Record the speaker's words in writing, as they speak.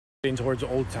Towards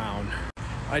Old Town.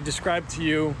 I described to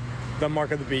you the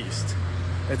mark of the beast.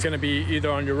 It's going to be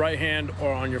either on your right hand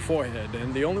or on your forehead,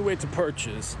 and the only way to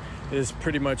purchase is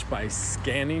pretty much by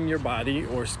scanning your body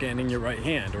or scanning your right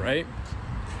hand, right?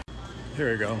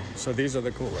 Here we go. So these are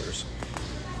the coolers.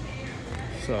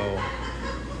 So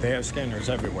they have scanners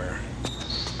everywhere.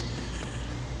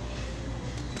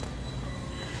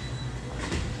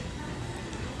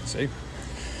 See?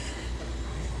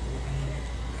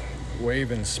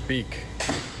 Wave and speak.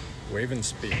 Wave and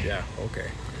speak, yeah, okay.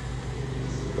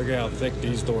 Look at how thick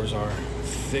these doors are.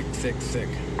 Thick, thick, thick.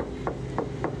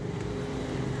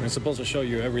 And it's supposed to show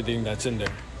you everything that's in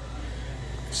there.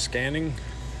 Scanning,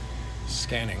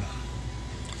 scanning.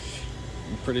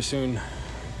 And pretty soon,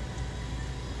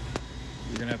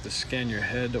 you're gonna have to scan your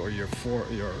head or your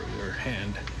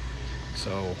hand.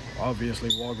 So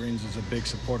obviously Walgreens is a big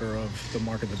supporter of the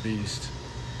mark of the beast.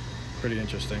 Pretty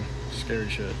interesting, scary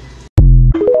shit.